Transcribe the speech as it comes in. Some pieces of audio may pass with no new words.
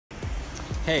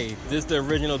Hey, this is the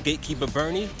original Gatekeeper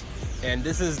Bernie, and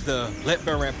this is the Let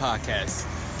Burn Rant podcast.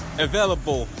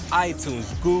 Available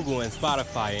iTunes, Google, and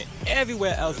Spotify, and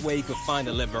everywhere else where you can find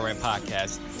the Let Burn Rant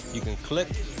podcast. You can click,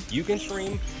 you can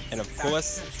stream, and of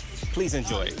course, please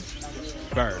enjoy it.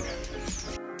 Burn.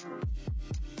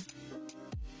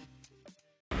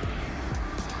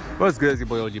 What's good? It's your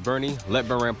boy OG Bernie, Let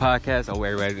Burn Rant podcast. I hope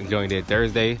everybody's enjoying their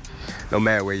Thursday, no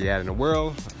matter where you're at in the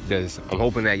world. I'm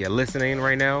hoping that you're listening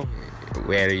right now.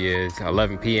 Whether it's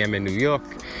 11 p.m. in New York,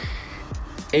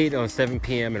 8 or 7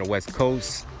 p.m. in the West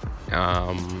Coast.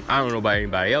 I don't know about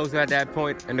anybody else at that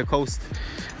point in the coast.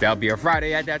 That'll be a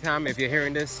Friday at that time if you're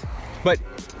hearing this. But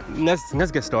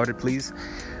let's get started, please.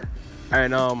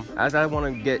 And as I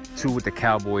want to get to with the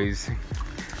Cowboys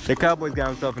got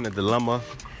themselves in a dilemma.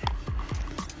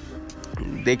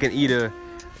 They can either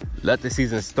let the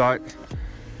season start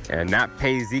and not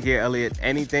pay Ezekiel Elliott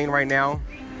anything right now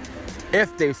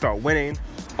if they start winning,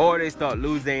 or they start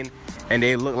losing and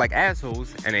they look like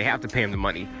assholes and they have to pay him the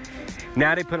money.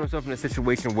 Now they put themselves in a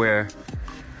situation where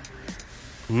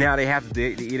now they have to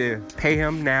either pay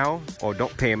him now or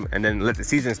don't pay him and then let the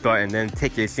season start and then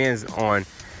take your chance on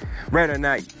whether or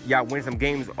not y'all win some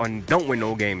games or don't win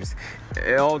no games.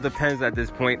 It all depends at this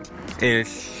point, and it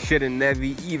shouldn't never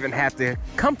even have to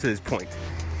come to this point.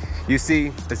 You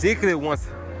see, Ezekiel wants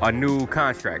a new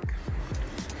contract.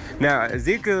 Now,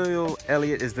 Ezekiel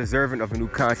Elliott is deserving of a new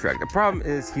contract. The problem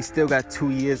is he still got 2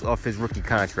 years off his rookie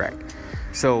contract.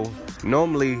 So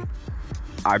normally,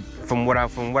 from what I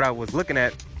was looking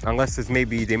at, unless they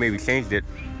maybe changed it,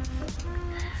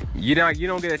 you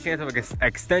don't get a chance of an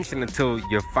extension until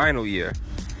your final year.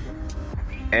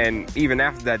 And even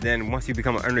after that, then once you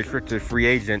become an unrestricted free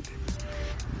agent,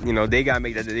 they gotta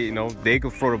make that. They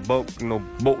could throw the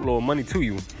boatload of money to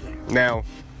you. Now,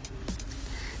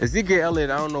 Ezekiel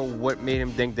Elliott, I don't know what made him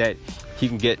think that he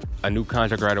can get a new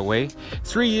contract right away.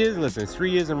 3 years, listen, 3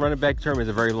 years in running back term is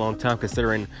a very long time,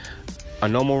 considering a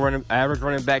normal average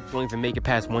running back don't even make it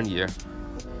past 1 year.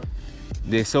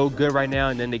 They're so good right now,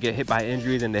 and then they get hit by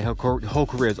injuries, and their whole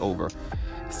career is over.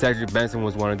 Cedric Benson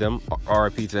was one of them,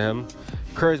 RIP to him.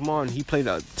 Curtis Martin, he played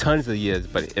tons of years,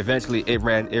 but eventually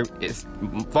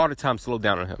Father Time slowed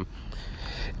down on him.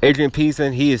 Adrian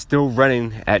Peterson, he is still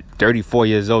running at 34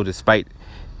 years old, despite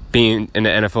being in the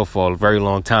NFL for a very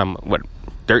long time.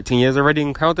 13 years already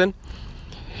in counting?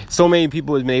 So many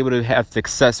people have been able to have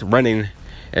success running,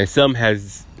 and some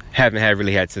haven't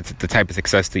really had the type of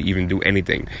success to even do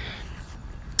anything.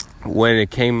 When it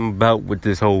came about with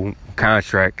this whole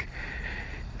contract,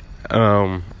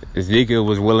 Ezekiel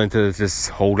was willing to just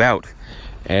hold out.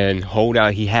 And hold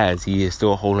out he has. He is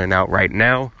still holding out right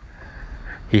now.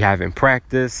 He haven't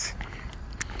practiced.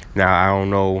 Now, I don't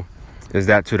know, is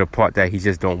that to the part that he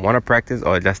just don't want to practice,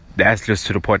 or that's just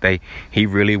to the part that he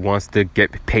really wants to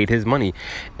get paid his money?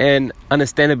 And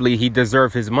understandably, he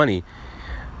deserves his money.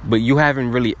 But you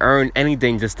haven't really earned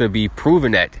anything just to be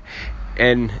proven that.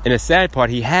 And the sad part,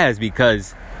 he has,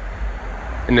 because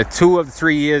in the 2 of the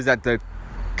 3 years that the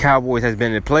Cowboys has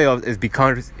been in the playoffs is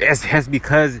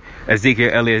because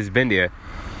Ezekiel Elliott has been there.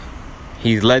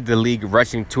 He's led the league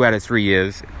rushing 2 out of 3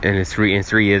 years in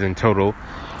 3 years in total.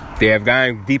 They have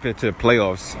gone deep into the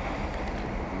playoffs,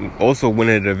 also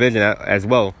winning the division as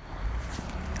well.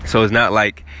 So it's not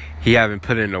like he haven't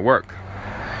put in the work.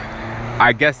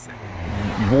 I guess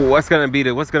what's gonna be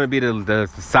the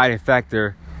deciding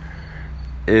factor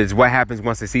is what happens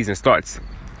once the season starts.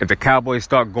 If the Cowboys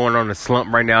start going on a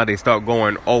slump right now, they start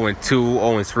going 0-2,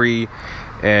 0-3,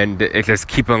 and it just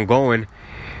keep on going.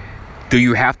 Do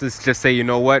you have to just say, you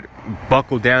know what,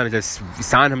 buckle down and just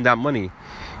sign him that money?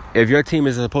 If your team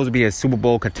is supposed to be a Super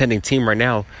Bowl contending team right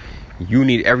now, you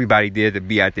need everybody there to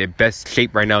be at their best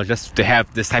shape right now, just to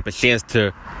have this type of chance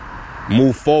to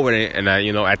move forward and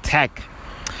attack.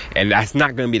 And that's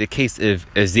not going to be the case if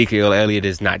Ezekiel Elliott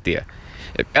is not there.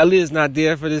 If Elliott is not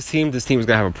there for this team is going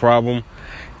to have a problem.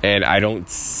 And I don't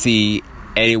see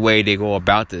any way they go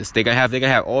about this. They can have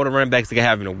all the running backs they can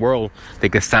have in the world. They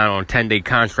can sign on 10-day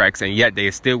contracts, and yet they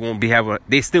still won't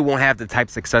have the type of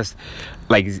success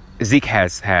like Zeke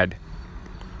has had.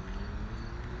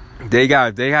 They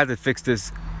have to fix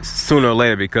this sooner or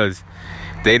later, because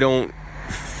they don't,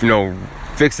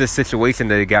 fix this situation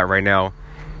that they got right now.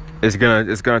 It's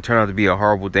gonna turn out to be a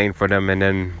horrible thing for them, and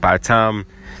then by the time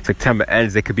September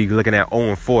ends, they could be looking at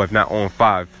 0-4, if not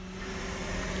 0-5.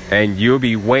 And you'll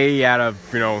be way out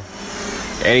of,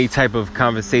 any type of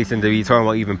conversation to be talking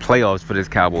about even playoffs for this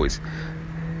Cowboys.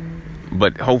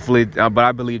 But hopefully, I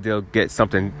believe they'll get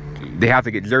something. They have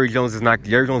to get Jerry Jones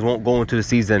won't go into the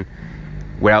season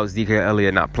without Ezekiel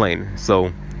Elliott not playing.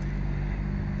 So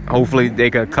hopefully they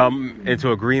can come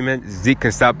into agreement. Zeke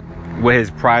can stop with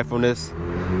his pridefulness.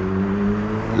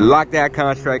 Lock that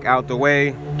contract out the way.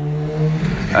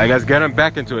 And let's get him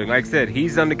back into it. Like I said,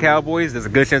 he's on the Cowboys. There's a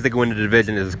good chance they go into the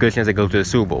division. There's a good chance they go to the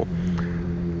Super Bowl.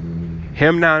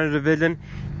 Him now in the division,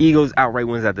 Eagles outright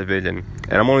wins that division.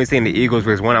 And I'm only saying the Eagles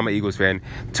because, one, I'm an Eagles fan.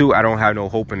 Two, I don't have no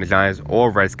hope in the Giants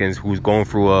or Redskins, who's going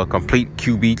through a complete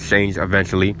QB change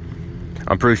eventually.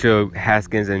 I'm pretty sure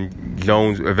Haskins and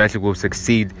Jones eventually will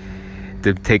succeed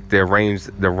to take the realms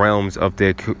of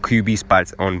their QB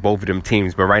spots on both of them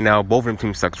teams. But right now, both of them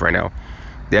teams sucks right now.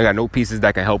 They got no pieces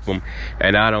that can help them,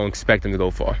 and I don't expect them to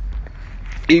go far.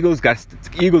 Eagles got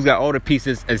all the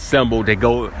pieces assembled to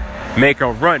go make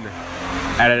a run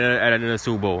at a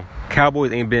Super Bowl.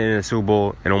 Cowboys ain't been in a Super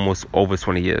Bowl in almost over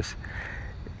 20 years.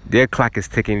 Their clock is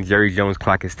ticking. Jerry Jones'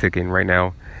 clock is ticking right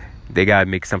now. They gotta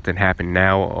make something happen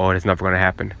now, or it's never gonna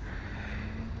happen.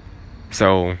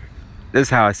 So this is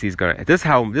how I see it's gonna.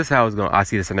 I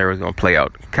see the scenario is gonna play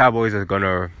out. The Cowboys are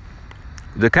gonna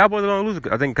lose.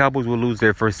 I think Cowboys will lose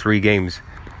their first 3 games.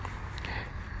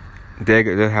 They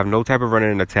have no type of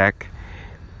running attack.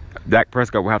 Dak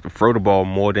Prescott will have to throw the ball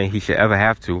more than he should ever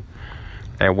have to.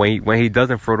 And when he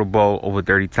doesn't throw the ball over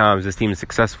 30 times, this team is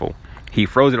successful. He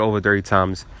throws it over 30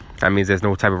 times. That means there's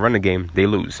no type of running game. They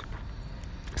lose.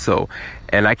 So,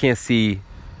 and I can't see,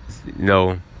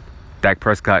 Dak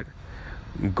Prescott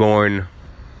going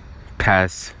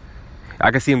past.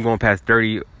 I can see him going past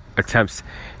 30 attempts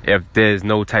if there's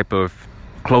no type of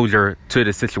closure to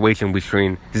the situation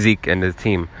between Zeke and the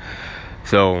team.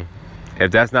 So,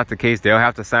 if that's not the case, they'll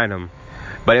have to sign him.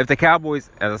 But if the Cowboys,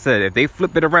 as I said, if they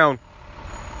flip it around,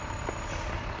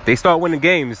 they start winning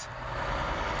games,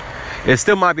 it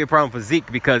still might be a problem for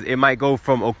Zeke, because it might go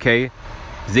from, okay,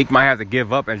 Zeke might have to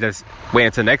give up and just wait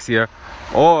until next year,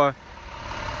 or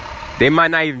they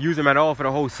might not even use him at all for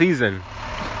the whole season.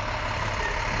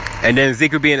 And then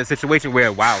Zeke could be in a situation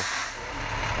where, wow,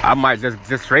 I might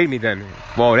just trade me then.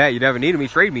 Well, that you never needed me,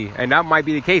 trade me. And that might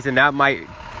be the case, and that might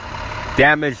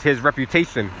damage his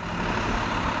reputation.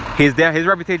 His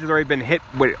reputation's already been hit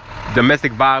with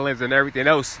domestic violence and everything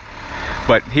else.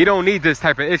 But he don't need this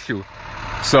type of issue.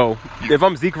 So, if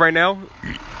I'm Zeke right now,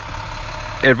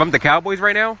 if I'm the Cowboys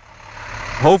right now,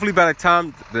 hopefully by the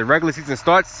time the regular season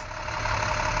starts,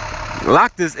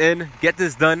 lock this in, get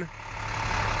this done,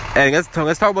 and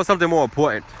let's talk about something more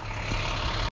important.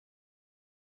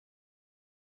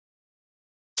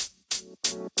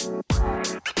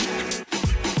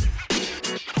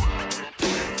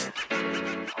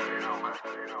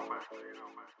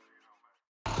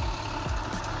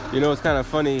 It's kind of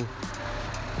funny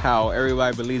how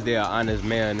everybody believes they are an honest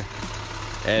man,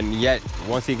 and yet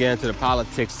once you get into the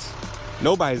politics,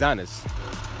 nobody's honest.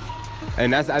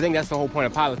 And I think that's the whole point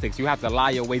of politics. You have to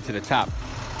lie your way to the top.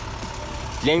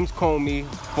 James Comey,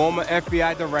 former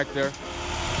FBI director,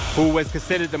 who was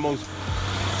considered the most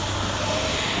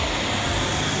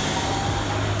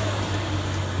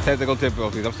technical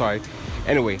difficulties. I'm sorry.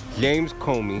 Anyway, James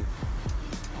Comey,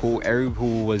 who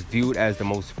was viewed as the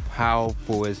most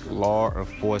powerful law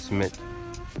enforcement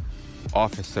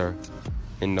officer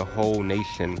in the whole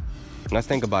nation. Let's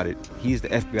think about it. He's the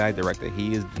FBI director.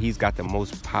 He's got the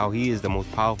most power. He is the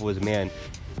most powerful man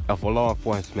of law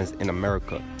enforcement in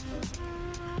America.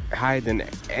 Higher than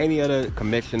any other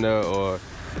commissioner or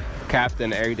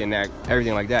captain, everything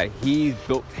like that. He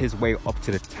built his way up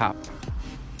to the top.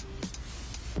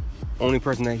 Only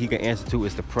person that he can answer to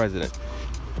is the president.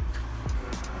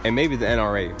 And maybe the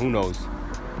NRA, who knows.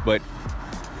 But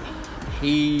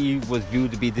he was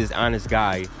viewed to be this honest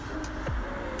guy.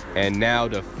 And now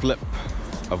the flip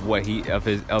of what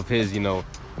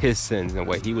his sins and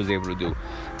what he was able to do.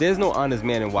 There's no honest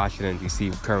man in Washington,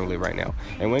 D.C. currently right now.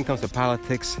 And when it comes to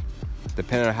politics,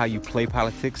 depending on how you play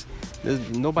politics,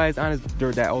 nobody's honest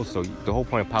during that also. The whole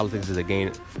point of politics is to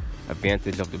gain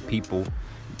advantage of the people,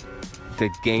 to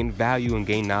gain value and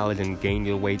gain knowledge and gain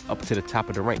your way up to the top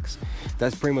of the ranks.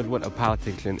 That's pretty much what a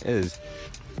politician is.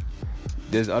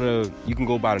 You can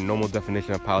go by the normal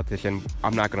definition of politician.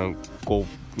 I'm not going to go,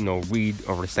 read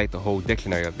or recite the whole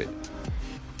dictionary of it.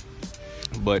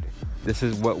 But this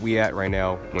is what we at right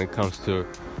now when it comes to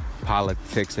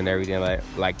politics and everything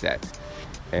like that.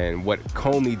 And what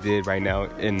Comey did right now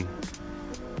in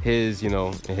his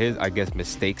I guess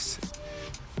mistakes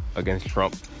against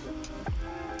Trump,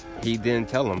 he didn't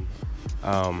tell him.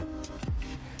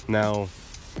 Now,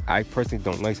 I personally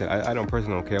don't, like I said, I don't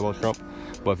personally care about Trump.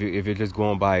 But if you're just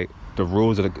going by the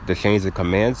rules of the chains of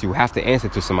commands, you have to answer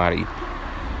to somebody.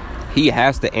 He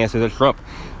has to answer to Trump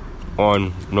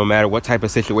on no matter what type of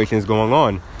situation is going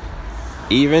on.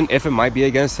 Even if it might be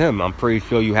against him, I'm pretty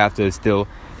sure you have to still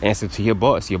answer to your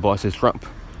boss. Your boss is Trump.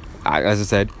 as I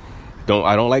said,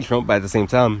 I don't like Trump, but at the same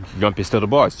time, Trump is still the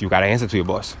boss. You got to answer to your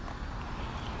boss.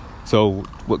 So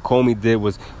what Comey did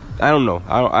was, I don't know.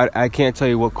 I can't tell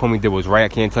you what Comey did was right. I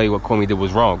can't tell you what Comey did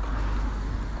was wrong.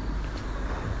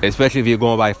 Especially if you're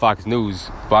going by Fox News.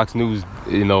 Fox News,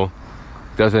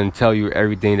 doesn't tell you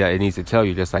everything that it needs to tell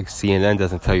you, just like CNN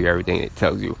doesn't tell you everything it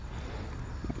tells you.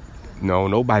 No,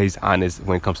 nobody's honest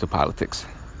when it comes to politics.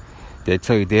 They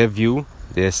tell you their view,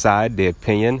 their side, their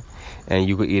opinion, and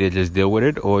you can either just deal with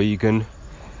it, or you can,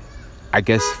 I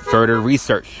guess, further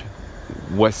research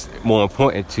what's more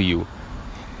important to you.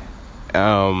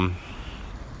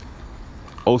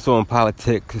 Also in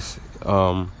politics,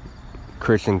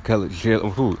 Christian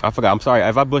Gillibrand, I forgot, I'm sorry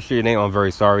if I butchered your name, I'm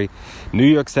very sorry. New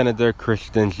York Senator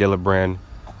Christian Gillibrand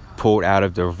pulled out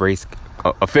of the race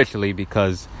officially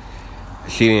because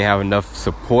she didn't have enough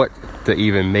support to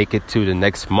even make it to the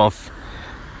next month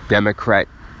Democrat,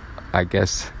 I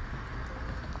guess,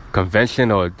 convention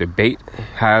or debate,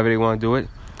 however they want to do it.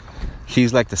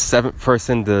 She's like the 7th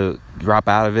person to drop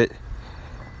out of it.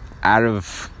 Out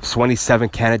of 27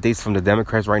 candidates from the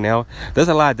Democrats right now, there's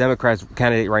a lot of Democrats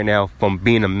candidate right now, from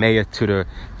being a mayor to the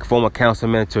former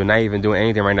councilman to not even doing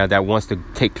anything right now, that wants to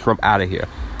take Trump out of here.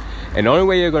 And the only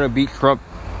way you're going to beat Trump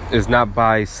is not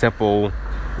by simple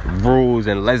rules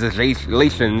and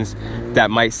legislations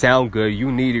that might sound good. You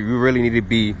really need to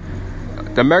be.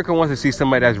 The America wants to see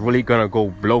somebody that's really going to go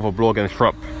blow for blow against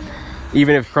Trump,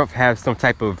 even if Trump has some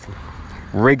type of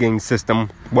rigging system,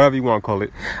 whatever you want to call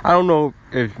it. I don't know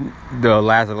if the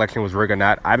last election was rigged or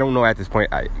not. I don't know at this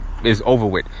point. It's over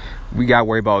with. We got to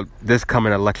worry about this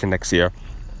coming election next year.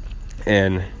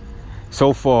 And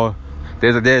so far,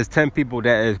 there's 10 people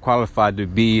that is qualified to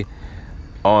be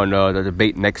on the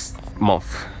debate next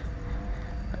month.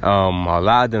 A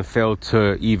lot of them failed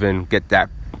to even get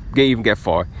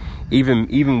far.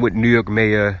 Even with New York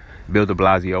Mayor Bill de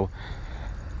Blasio.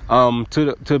 To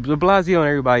de Blasio and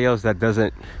everybody else that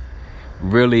doesn't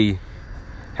really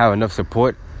have enough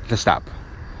support, to stop.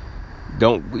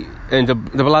 And de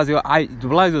Blasio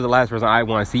is the last person I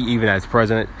want to see even as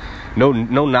president. No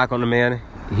knock on the man.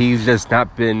 He's just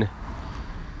not been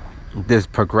this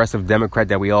progressive Democrat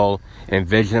that we all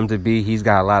envision him to be. He's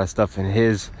got a lot of stuff in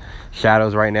his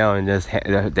shadows right now, and just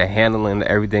the handling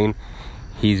everything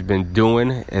he's been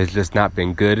doing has just not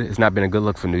been good. It's not been a good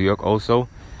look for New York also.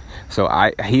 So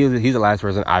he's the last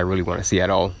person I really want to see at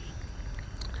all.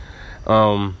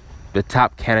 The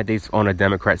top candidates on the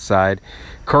Democrat side,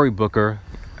 Cory Booker,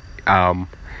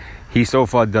 he's so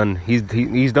far done. He's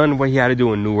done what he had to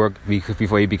do in Newark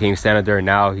before he became senator, and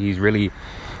now he's really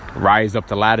rise up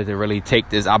the ladder to really take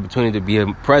this opportunity to be a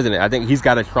president. I think he's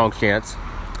got a strong chance.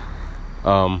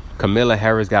 Kamala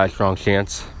Harris got a strong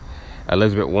chance.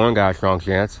 Elizabeth Warren got a strong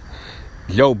chance.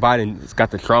 Joe Biden's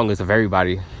got the strongest of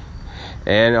everybody.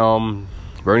 And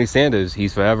Bernie Sanders,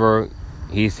 he's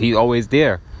always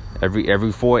there.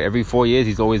 Every 4 years,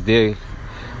 he's always there,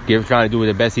 trying to do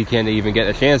the best he can to even get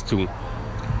a chance to.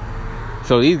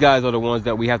 So these guys are the ones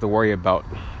that we have to worry about.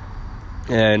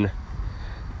 And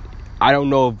I don't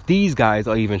know if these guys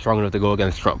are even strong enough to go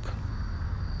against Trump.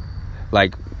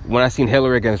 Like, when I seen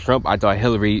Hillary against Trump, I thought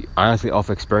Hillary, honestly, off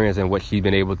experience and what she's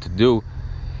been able to do,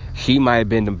 she might have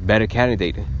been the better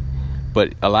candidate.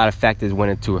 But a lot of factors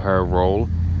went into her role.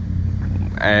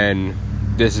 And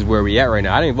this is where we at right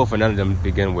now. I didn't vote for none of them to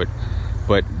begin with.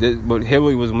 But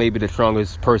Hillary was maybe the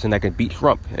strongest person that could beat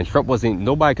Trump. And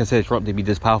nobody considered Trump to be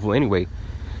this powerful anyway.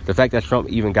 The fact that Trump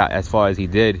even got as far as he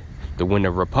did to win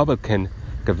the Republican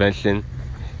convention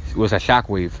was a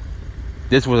shockwave.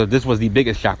 This was the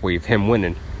biggest shockwave, him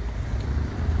winning.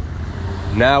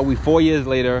 Now 4 years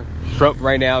later, Trump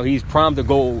right now, he's primed to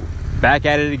go back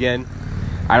at it again.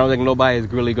 I don't think nobody is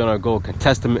really gonna go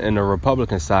contest him in the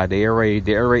Republican side. They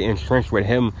already entrenched with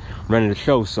him running the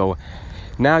show. So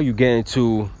now you get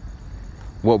into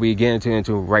what we get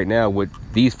into right now with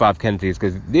these 5 candidates,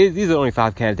 because these are the only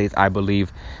 5 candidates I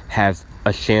believe have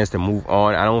a chance to move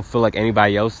on. I don't feel like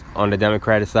anybody else on the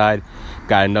Democratic side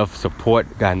got enough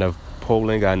support, got enough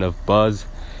polling, got enough buzz,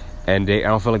 and I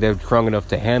don't feel like they're strong enough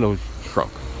to handle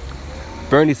Trump.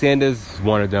 Bernie Sanders is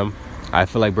one of them. I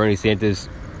feel like Bernie Sanders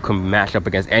can match up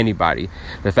against anybody.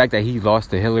 The fact that he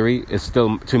lost to Hillary is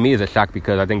still, to me, is a shock,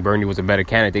 because I think Bernie was a better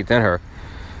candidate than her.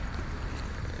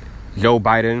 Joe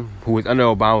Biden, who was under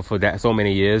Obama for so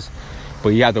many years, but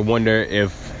you have to wonder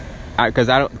if,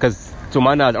 because to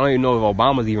my knowledge, I don't even know if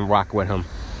Obama's even rock with him,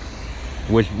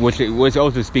 which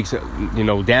also speaks,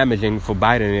 damaging for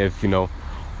Biden if,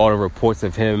 all the reports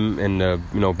of him in the,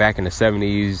 back in the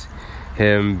 70s,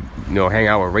 him, hanging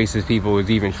out with racist people is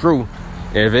even true.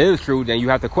 And if it is true, then you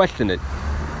have to question it.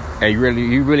 And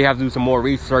you really have to do some more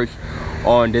research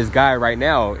on this guy right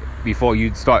now before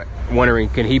you start wondering,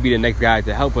 can he be the next guy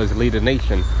to help us lead the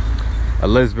nation?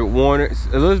 Elizabeth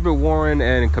Warren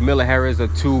and Kamala Harris are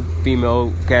two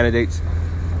female candidates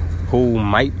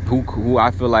who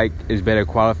I feel like is better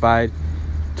qualified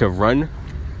to run.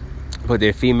 But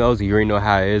they're females. You already know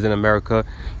how it is in America.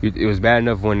 It was bad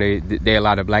enough when they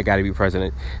allowed a black guy to be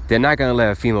president. They're not going to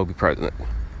let a female be president.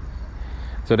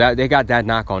 So that they got that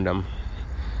knock on them.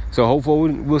 So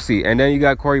hopefully we'll see. And then you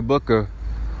got Cory Booker,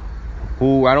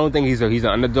 who I don't think he's an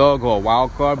underdog or a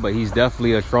wild card, but he's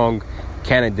definitely a strong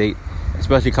candidate,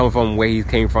 especially coming from where he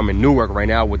came from in Newark right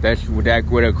now with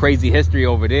a crazy history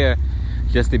over there,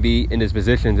 just to be in this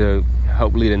position to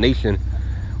help lead a nation.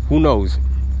 Who knows?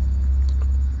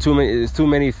 There's too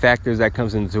many factors that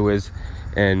comes into it,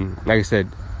 and like I said,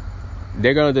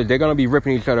 they're gonna be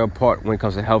ripping each other apart when it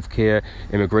comes to healthcare,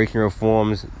 immigration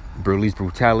reforms, police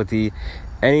brutality,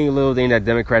 any little thing that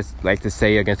Democrats like to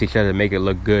say against each other to make it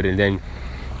look good, and then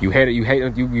you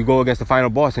go against the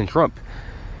final boss in Trump.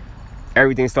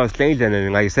 Everything starts changing,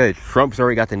 and like I said, Trump's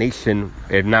already got the nation,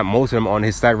 if not most of them, on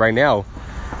his side right now.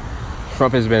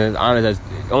 Trump has been as honest as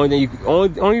only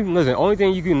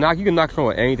thing you can knock Trump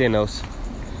with anything else.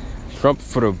 Trump,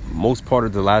 for the most part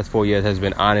of the last 4 years, has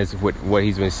been honest with what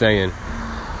he's been saying.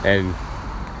 And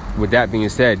with that being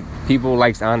said, people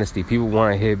likes honesty. People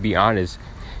want to be honest.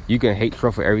 You can hate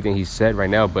Trump for everything he said right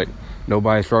now, but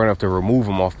nobody's strong enough to remove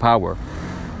him off power.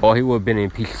 Or he would have been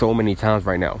impeached so many times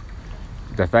right now.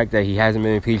 The fact that he hasn't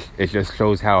been impeached, it just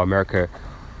shows how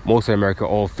most of America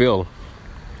all feel.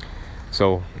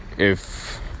 So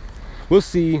we'll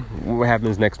see what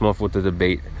happens next month with the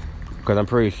debate, because I'm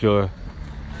pretty sure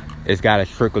it's got to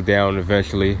trickle down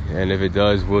eventually, and if it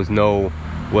does, we'll know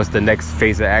what's the next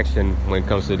phase of action when it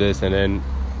comes to this, and then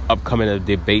upcoming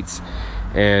debates,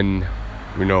 and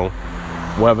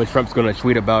whatever Trump's going to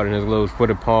tweet about in his little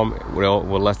Twitter palm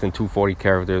with less than 240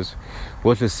 characters.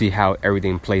 We'll just see how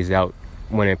everything plays out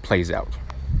when it plays out.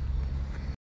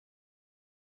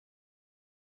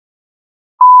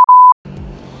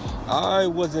 I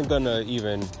wasn't gonna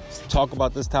even talk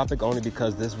about this topic, only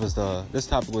because this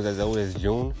topic was as old as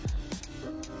June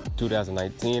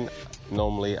 2019.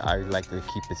 Normally I like to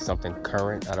keep it something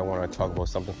current. I don't want to talk about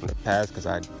something from the past, because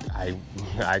I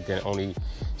can only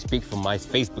speak from my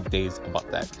Facebook days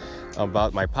about that.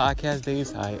 About my podcast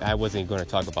days, I wasn't going to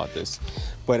talk about this,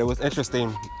 but it was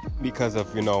interesting because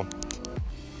of I don't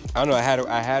know, I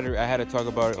had to talk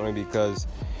about it only because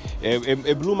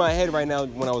it blew my head right now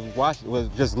when I was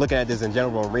just looking at this in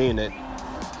general and reading it.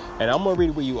 And I'm gonna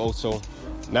read it with you also,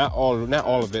 not all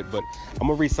of it, but I'm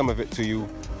gonna read some of it to you.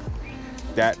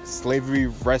 That slavery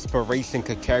restoration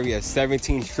could carry a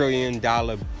 $17 trillion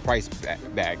price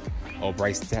tag.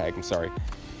 I'm sorry.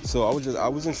 So I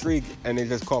was intrigued, and it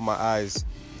just caught my eyes.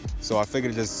 So I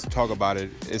figured to just talk about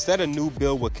it. It said a new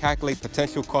bill would calculate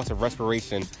potential cost of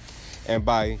restoration, and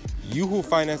by Yahoo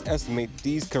Finance estimate,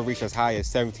 these could reach as high as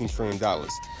 $17 trillion.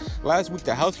 Last week,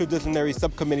 the House Judiciary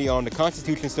Subcommittee on the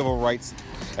Constitution, Civil Rights,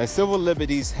 and Civil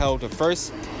Liberties held the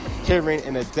first hearing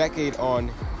in a decade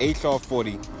on H.R.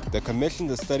 40, the Commission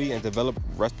to Study and Develop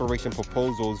Restoration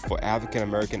Proposals for African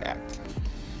American Act.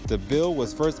 The bill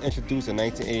was first introduced in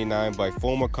 1989 by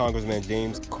former Congressman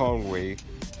James Conway.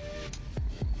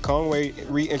 Conway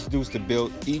reintroduced the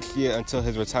bill each year until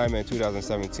his retirement in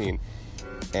 2017.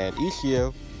 And each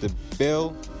year, the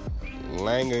bill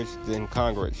languished in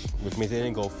Congress, which means it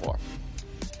didn't go far.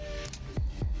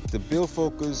 The bill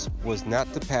focus was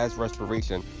not to pass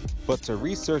restoration, but to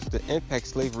research the impact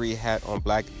slavery had on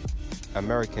Black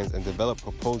Americans and develop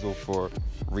proposals for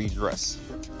redress.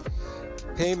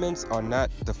 Payments are not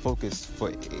the focus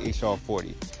for H.R.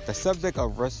 40. The subject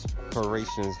of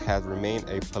reparations has remained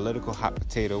a political hot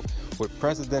potato, with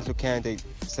presidential candidate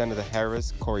Senator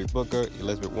Harris, Cory Booker,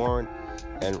 Elizabeth Warren,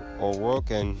 and O'Rourke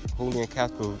and Julian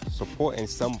Castro supporting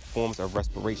some forms of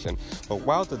restoration. But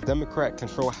while the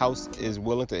Democrat-controlled House is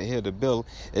willing to hear the bill,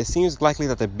 it seems likely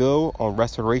that the bill on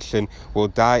restoration will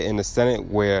die in the Senate,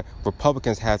 where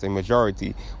Republicans have a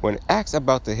majority. When asked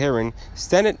about the hearing,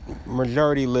 Senate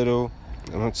Majority Leader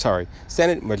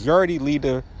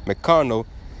McConnell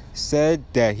said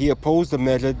that he opposed the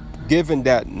measure, given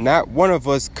that not one of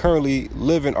us currently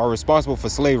living are responsible for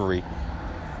slavery.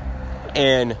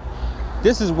 And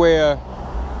this is where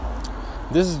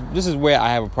I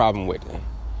have a problem with it.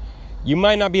 You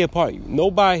might not be a part.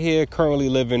 Nobody here currently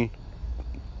living,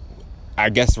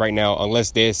 I guess right now, unless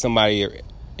there's somebody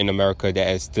in America that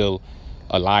is still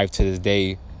alive to this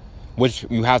day, which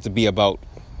you have to be about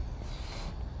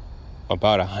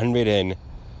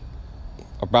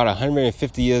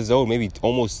 150 years old, maybe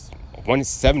almost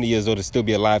 170 years old to still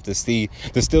be alive to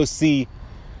still see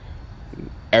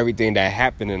everything that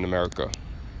happened in America.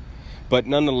 But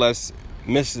nonetheless,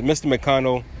 Mr.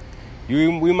 McConnell,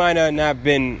 we might not have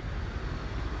been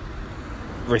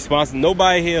responsible.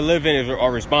 Nobody here living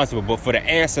are responsible, but for the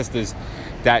ancestors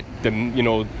that the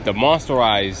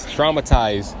monsterized,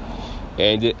 traumatized,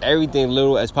 and did everything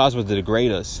little as possible to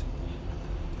degrade us.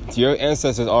 Your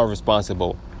ancestors are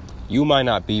responsible. You might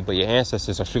not be, but your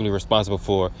ancestors are surely responsible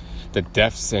for the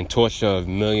deaths and torture of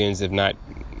millions, if not,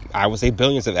 I would say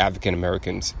billions of African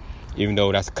Americans, even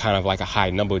though that's kind of like a high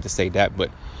number to say that.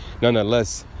 But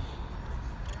nonetheless,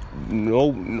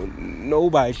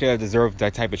 nobody should have deserved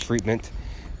that type of treatment.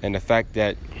 And the fact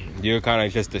that you're kind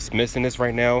of just dismissing this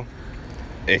right now,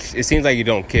 it seems like you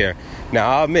don't care. Now,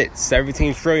 I'll admit,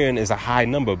 17 trillion is a high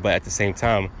number, but at the same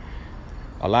time,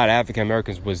 a lot of African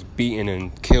Americans was beaten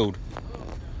and killed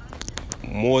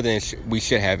more than we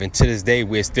should have. And to this day,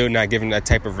 we're still not given that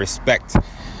type of respect.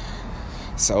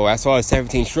 So as far as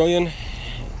 17 trillion,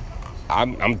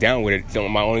 I'm down with it.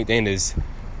 My only thing is,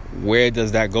 where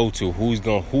does that go to?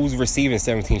 Who's receiving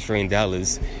 $17 trillion?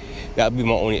 That'll be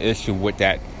my only issue with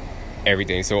that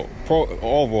everything. So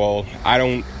overall, I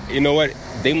don't. You know what?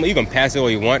 You can pass it all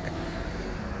you want,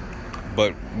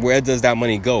 but where does that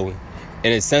money go?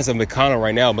 In the sense of McConnell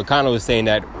right now, McConnell is saying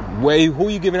that who are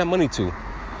you giving that money to?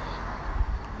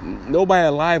 Nobody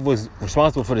alive was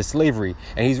responsible for the slavery,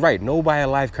 and he's right. Nobody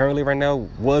alive currently right now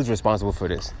was responsible for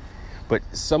this, but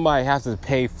somebody has to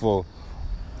pay for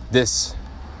this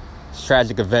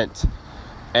tragic event.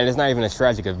 And it's not even a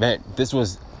tragic event. This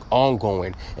was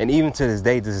ongoing, and even to this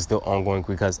day, this is still ongoing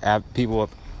because people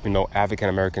of African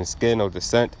American skin or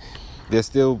descent, they're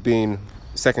still being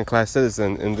second-class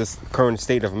citizens in this current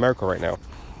state of America right now.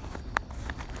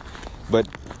 But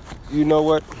you know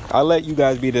what? I'll let you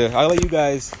guys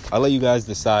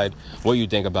decide what you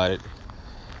think about it.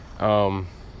 I'll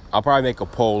probably make a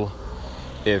poll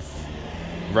if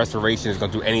restoration is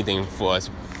gonna do anything for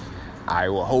us. I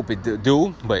will hope it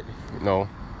do, but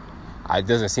it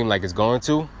doesn't seem like it's going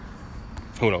to.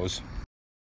 Who knows?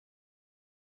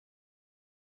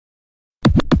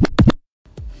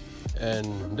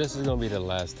 And this is going to be the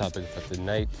last topic for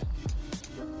tonight.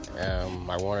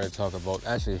 I wanted to talk about,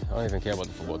 actually, I don't even care about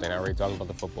the football thing. I already talked about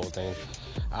the football thing.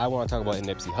 I want to talk about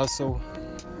Nipsey Hussle.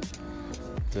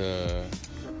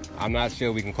 I'm not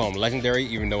sure we can call him legendary,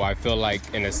 even though I feel like,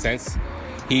 in a sense,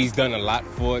 he's done a lot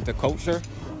for the culture.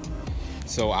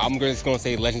 So I'm just going to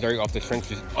say legendary off the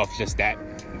strength of just that,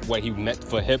 what he meant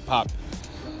for hip-hop.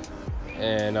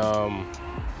 And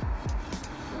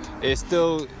it's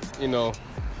still,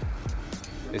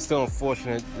 it's still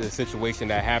unfortunate, the situation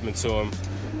that happened to him,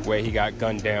 where he got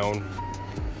gunned down.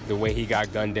 The way he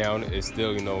got gunned down is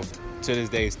still, to this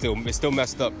day, it's still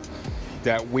messed up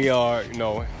that we are,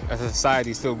 as a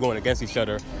society, still going against each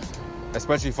other,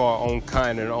 especially for our own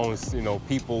kind and our own,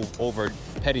 people, over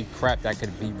petty crap that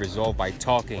could be resolved by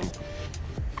talking.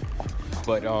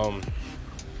 But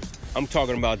I'm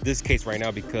talking about this case right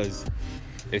now because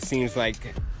it seems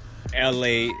like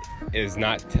LA is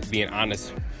not being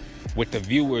honest with the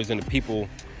viewers and the people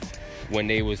when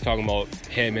they was talking about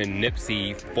him and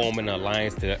Nipsey forming an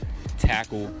alliance to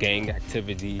tackle gang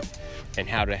activity and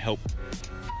how to help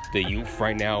the youth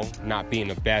right now not be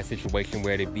in a bad situation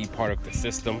where they be part of the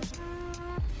system.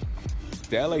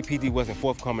 The LAPD wasn't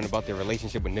forthcoming about their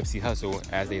relationship with Nipsey Hussle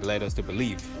as they led us to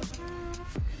believe.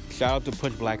 Shout out to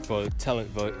Push Black for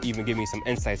even giving me some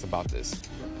insights about this.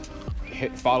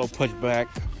 Follow Push Black.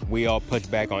 We all Push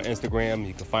Back on Instagram.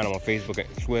 You can find them on Facebook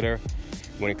and Twitter.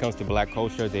 When it comes to black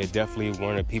culture, they're definitely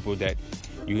one of the people that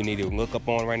you need to look up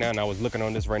on right now. And I was looking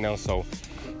on this right now, so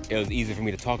it was easy for me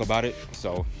to talk about it.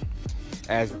 So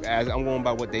as I'm going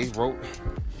by what they wrote,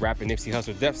 rapper Nipsey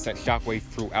Hussle's death sent shockwave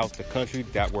throughout the country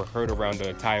that were heard around the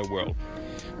entire world.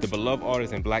 The beloved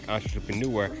artist and black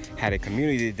entrepreneur had a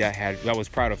community that was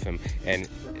proud of him, and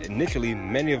initially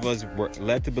many of us were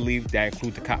led to believe that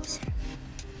include the cops.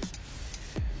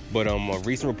 But a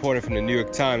recent reporter from the New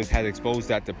York Times has exposed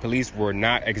that the police were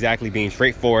not exactly being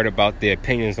straightforward about their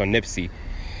opinions on Nipsey.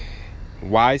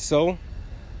 Why so?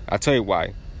 I'll tell you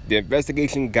why. The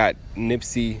investigation almost got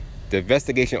Nipsey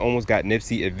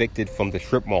evicted from the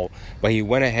strip mall, but he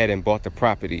went ahead and bought the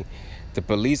property. The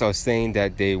police are saying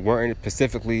that they weren't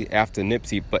specifically after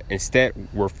Nipsey, but instead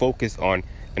were focused on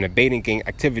an abating gang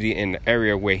activity in the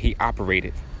area where he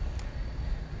operated.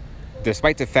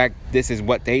 Despite the fact this is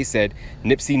what they said,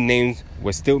 Nipsey's name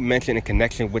was still mentioned in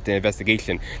connection with the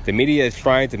investigation. The media is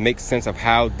trying to make sense of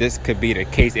how this could be the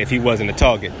case if he wasn't a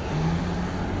target.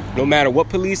 No matter what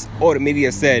police or the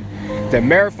media said, the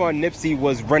marathon Nipsey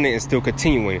was running is still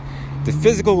continuing. The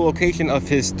physical location of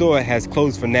his store has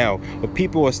closed for now, but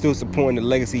people are still supporting the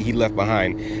legacy he left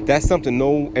behind. That's something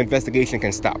no investigation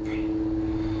can stop.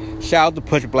 Shout out to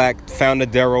Push Black, founder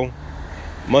Daryl.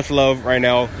 Much love right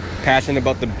now. Passionate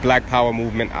about the Black Power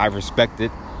movement. I respect it.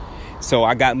 So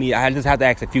I just have to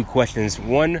ask a few questions.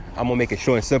 One, I'm going to make it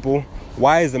short and simple.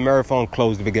 Why is the marathon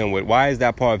closed to begin with? Why is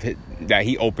that part of it that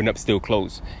he opened up still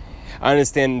closed? I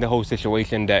understand the whole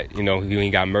situation that, he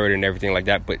got murdered and everything like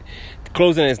that, but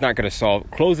closing is not going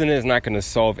to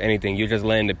solve anything. You're just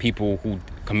letting the people who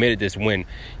committed this win.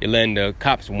 You're letting the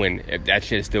cops win if that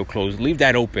shit is still closed. Leave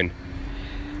that open.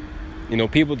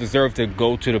 People deserve to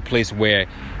go to the place where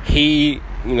he,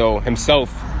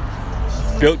 himself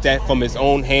built that from his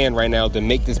own hand right now to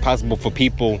make this possible for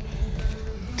people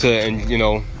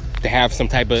to have some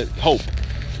type of hope.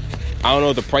 I don't know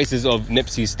what the prices of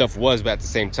Nipsey's stuff was, but at the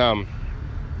same time,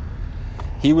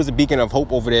 he was a beacon of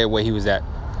hope over there where he was at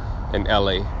in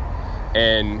LA.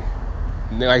 And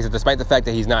like I said, despite the fact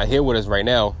that he's not here with us right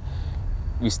now,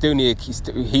 we still need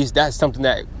that's something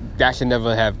that should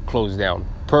never have closed down.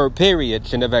 Period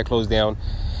should never have closed down.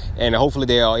 And hopefully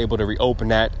they are able to reopen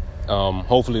that.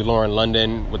 Hopefully Lauren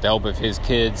London, with the help of his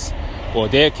kids or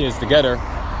their kids together,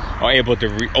 are able to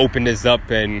reopen this up,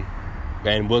 and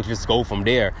we'll just go from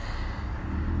there.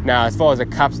 Now, as far as the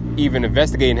cops even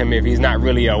investigating him, if he's not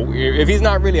really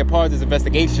a part of this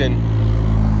investigation,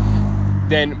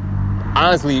 then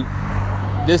honestly,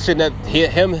 this should never,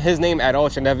 his name at all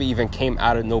should never even came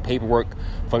out of no paperwork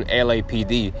from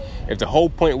LAPD. If the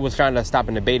whole point was trying to stop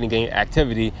an debating gang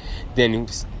activity, then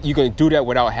you can do that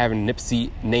without having Nipsey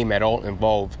name at all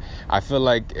involved. I feel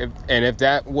like if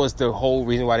that was the whole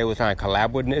reason why they were trying to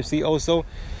collab with Nipsey also,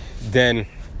 then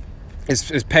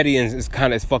it's petty and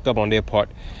it's fucked up on their part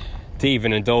to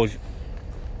even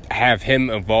have him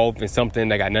involved in something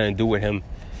that got nothing to do with him,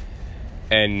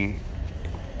 and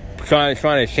trying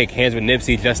to shake hands with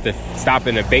Nipsey just to stop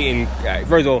an debating.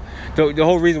 First of all, the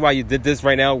whole reason why you did this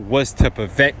right now was to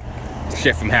prevent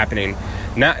shit from happening,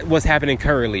 not what's happening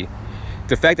currently.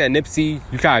 The fact that you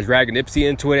try to drag Nipsey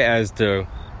into it as the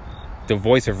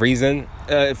voice of reason,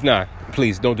 if not,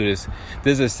 please don't do this.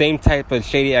 This is the same type of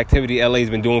shady activity LA's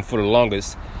been doing for the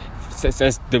longest,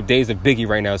 since the days of Biggie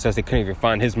right now, since they couldn't even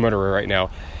find his murderer right now.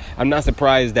 I'm not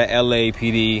surprised that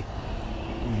LAPD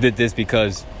did this,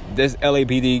 because this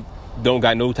LAPD don't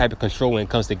got no type of control when it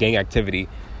comes to gang activity.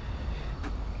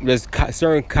 There's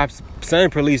certain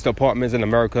police departments in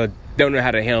America don't know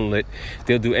how to handle it.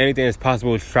 They'll do anything that's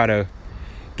possible to try to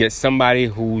get somebody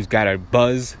who's got a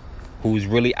buzz, who's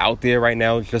really out there right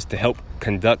now, just to help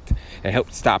conduct and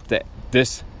help stop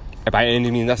this by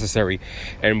any means necessary.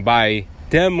 And by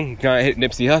them trying to hit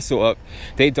Nipsey Hussle up,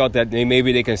 they thought that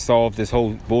maybe they can solve this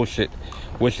whole bullshit,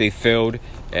 which they failed,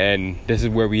 and this is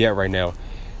where we at right now.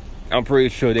 I'm pretty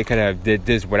sure they could have did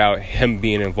this without him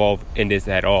being involved in this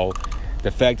at all.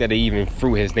 The fact that they even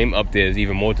threw his name up there is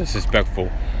even more disrespectful.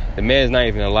 The man's not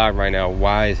even alive right now.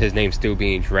 Why is his name still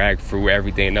being dragged through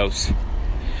everything else?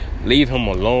 Leave him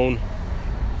alone.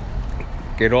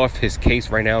 Get off his case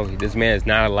right now. This man is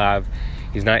not alive.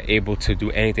 He's not able to do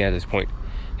anything at this point.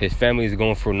 His family is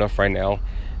going through enough right now.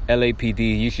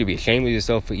 LAPD, you should be ashamed of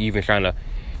yourself for even trying to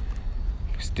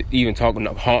even talking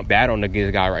bad on the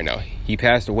guy right now. He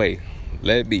passed away.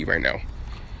 Let it be right now.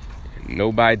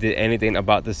 Nobody did anything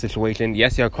about this situation.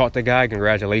 Yes, y'all caught the guy.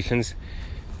 Congratulations.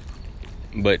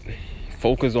 But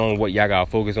focus on what y'all gotta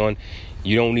focus on.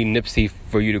 You don't need Nipsey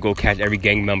for you to go catch every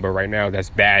gang member right now that's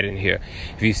bad in here.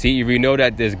 If you know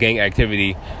that there's gang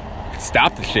activity,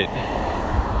 stop the shit.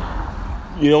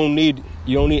 You don't need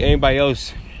anybody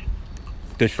else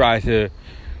to try to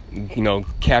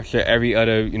capture every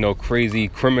other crazy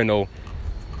criminal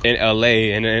in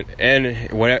LA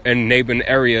and neighboring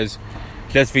areas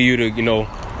just for you to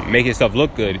make yourself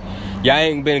look good. Y'all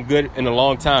ain't been good in a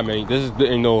long time, and this is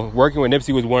working with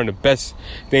Nipsey was one of the best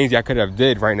things y'all could have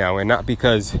did right now, and not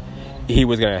because he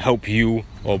was gonna help you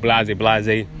or blase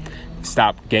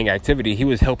stop gang activity. He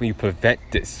was helping you prevent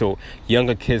this, so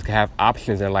younger kids could have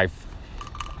options in life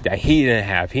that he didn't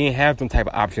have. He didn't have them type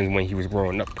of options when he was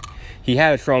growing up. He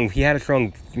had a strong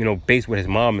base with his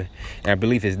mom and I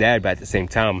believe his dad, but at the same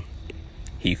time,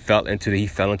 he fell into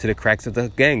the cracks of the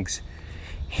gangs.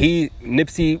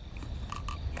 Nipsey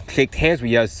shaked hands with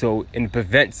y'all, so it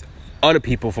prevents other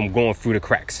people from going through the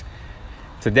cracks.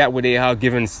 So that way they are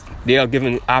given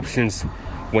options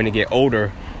when they get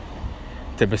older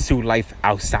to pursue life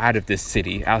outside of this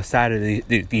city, outside of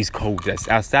these codes, that's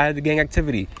outside of the gang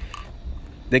activity.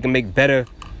 They can be better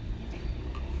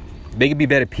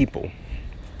people.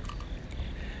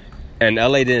 And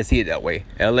LA didn't see it that way.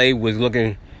 LA was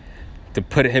looking to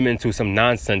put him into some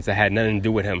nonsense that had nothing to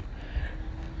do with him.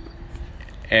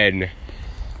 And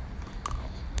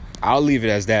I'll leave it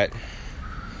as that.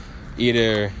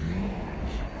 Either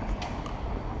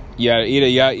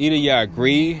y'all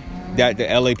agree that the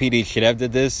LAPD should have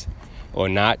did this or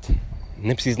not.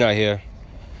 Nipsey's not here.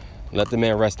 Let the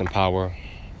man rest in power.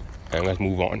 And let's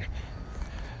move on.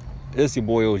 This is your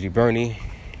boy OG Bernie.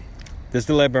 This is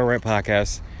the Let Burn Rant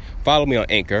Podcast. Follow me on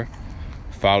Anchor.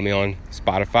 Follow me on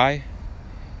Spotify,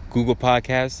 Google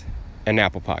Podcasts, and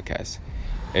Apple Podcasts.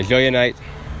 Enjoy your night.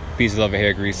 Peace, love, and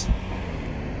hair grease.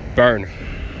 Burn.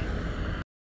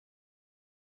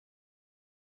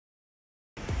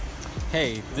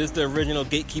 Hey, this is the original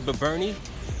Gatekeeper Bernie,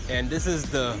 and this is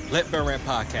the Let Burn Rant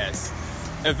Podcast.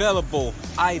 Available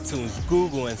iTunes,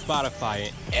 Google, and Spotify,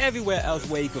 and everywhere else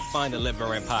where you can find the Let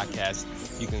Burn Rant Podcast.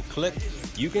 You can click,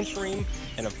 you can stream,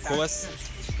 and of course,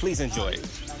 please enjoy it.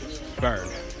 Burn.